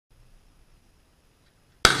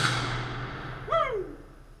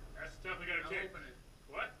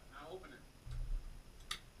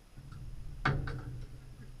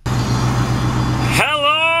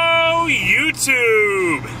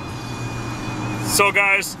So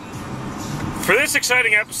guys, for this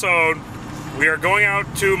exciting episode, we are going out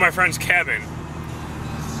to my friend's cabin.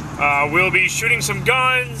 We'll be shooting some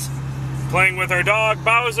guns, playing with our dog,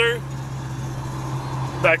 Bowser.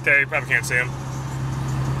 Back there, you probably can't see him.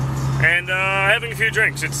 And having a few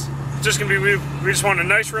drinks. It's just gonna be, we just want a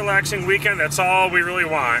nice relaxing weekend. That's all we really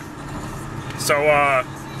want. So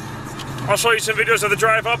I'll show you some videos of the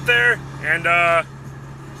drive up there, and then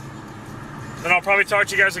I'll probably talk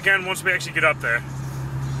to you guys again once we actually get up there.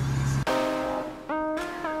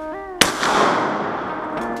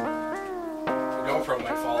 The GoPro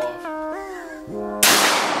might fall off.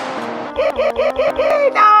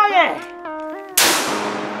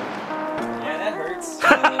 Yeah, that hurts.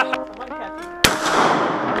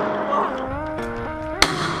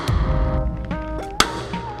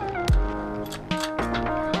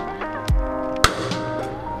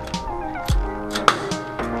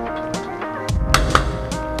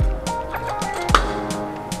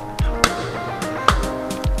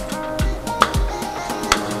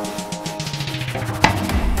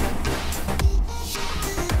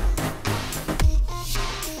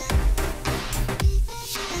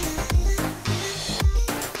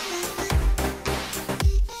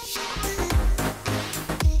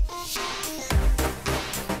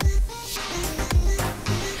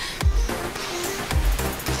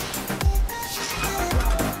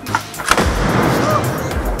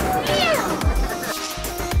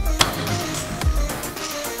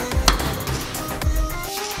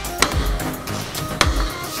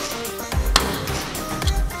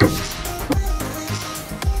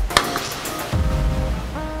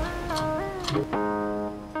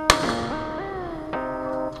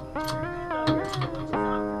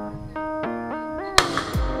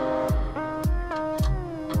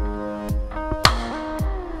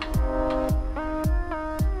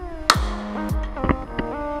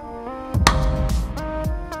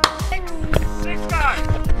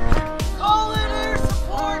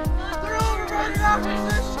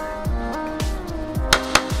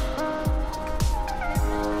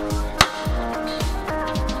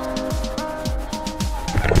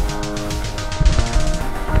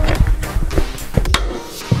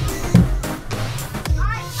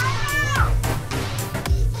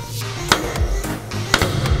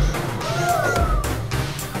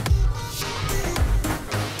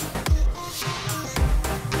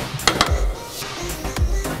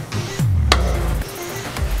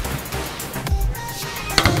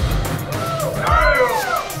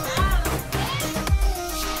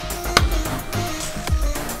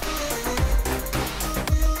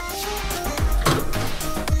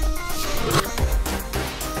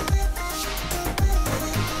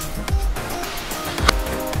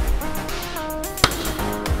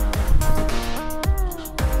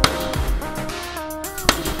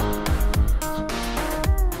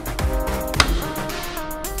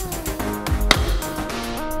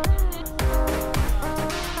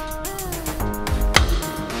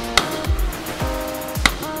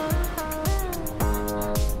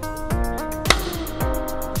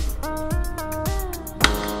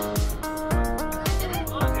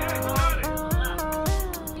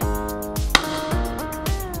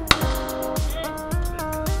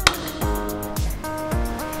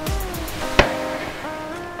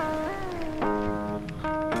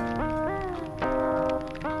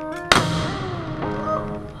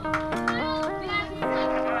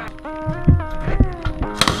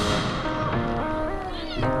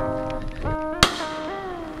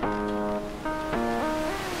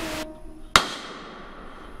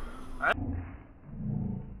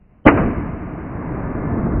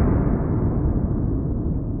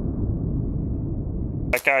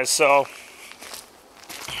 Alright guys, so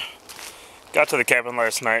got to the cabin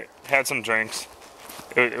last night, had some drinks.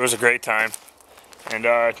 It was a great time, and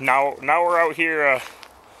now we're out here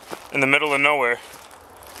in the middle of nowhere.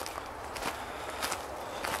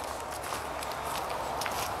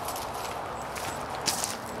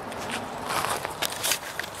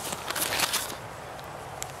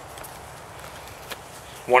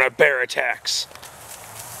 One of bear attacks.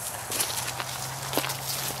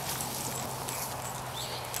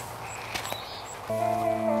 Bring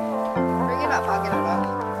it up, I'll get it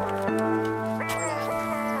up.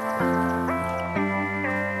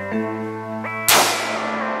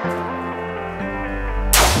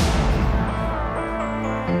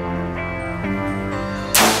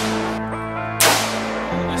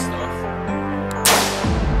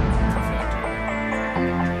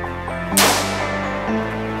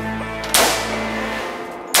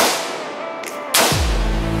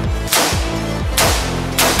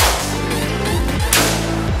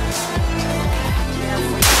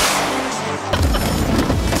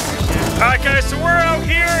 Alright guys, so we're out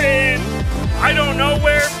here in I don't know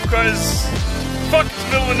where because fuck it's the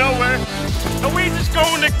middle of nowhere. And we just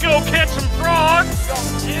going to go catch some frogs.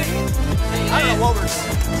 I don't know what we're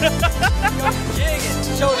doing.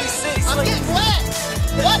 Jigging. Show these cities. I'm getting wet.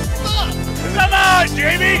 What the fuck? Come on,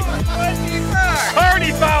 Jamie! Party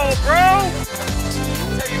foul, bro!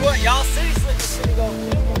 Tell you what, y'all city slickers finna go.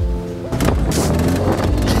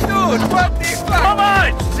 Dude, what the fuck? Come on,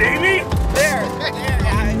 Jamie! There,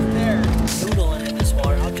 guys, there. Noodling in this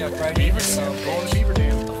water. I'll jump right in this son. Going to Beaver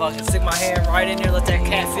Dam. I'll fucking stick my hand right in there, let that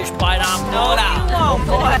catfish bite on. Blow it out. Come on,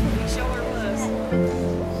 boy. Show her was.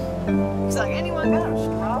 He's like, anyone got a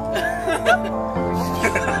straw?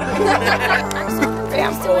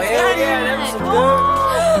 Damn, boy. Hell yeah, that was some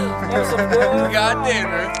good. That was some good. God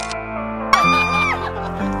damn it.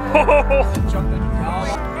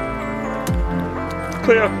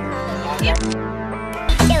 Clear.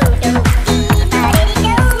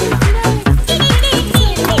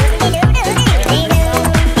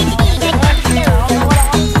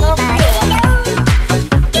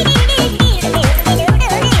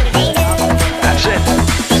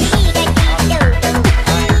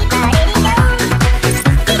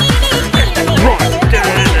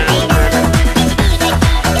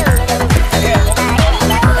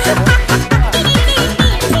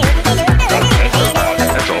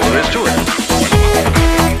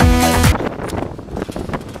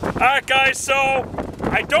 Alright guys, so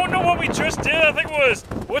I don't know what we just did. I think it was,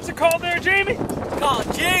 what's it called there, Jamie? It's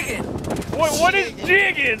called jigging. What is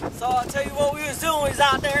jigging? So I'll tell you what we was doing. We was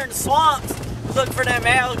out there in the swamps looking for them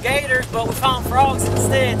alligators, but we found frogs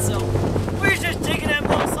instead. So we was just jigging them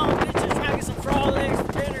little son of bitches, trying to get some frog legs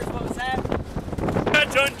for dinner is what was happening.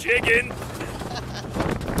 Not done jigging.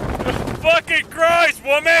 Fucking Christ,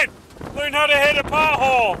 woman! Learn how to hit a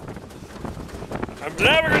pothole. I'm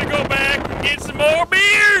never gonna go back and get some more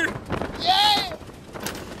beer. Yeah!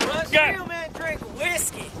 Well, God. real man drink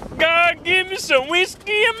whiskey. God, give me some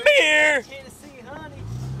whiskey and beer. Tennessee honey.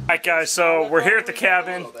 Alright guys, so we're here at the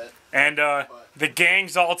cabin, and the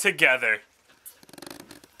gang's all together.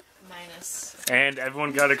 Minus. And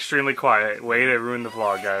everyone got extremely quiet. Way to ruin the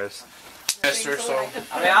vlog, guys. Esther, so.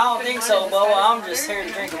 I mean, I don't think so, Boa. I'm just here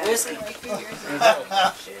to drink a whiskey.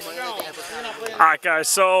 Alright guys,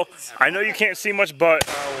 so I know you can't see much, but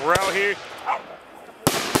we're out here.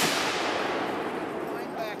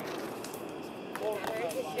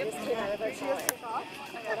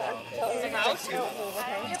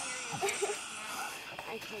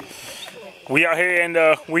 We out here and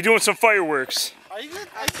we doing some fireworks. Are you good?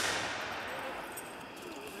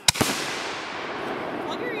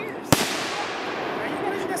 Plug your ears. Are you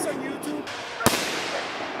watching this on YouTube?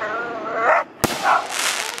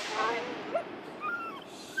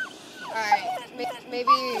 Alright,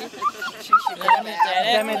 maybe.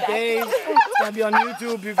 Dammit, Dave. It's gonna be on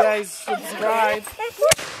YouTube. You guys subscribe. This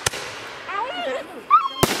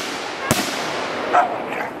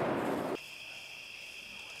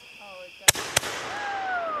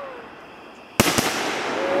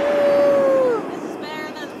is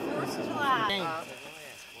better than the 4th of July.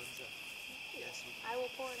 I will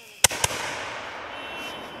pour it on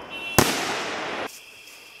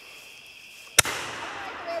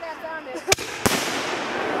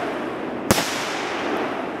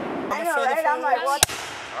I know, right? I'm like, what?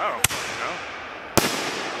 Oh.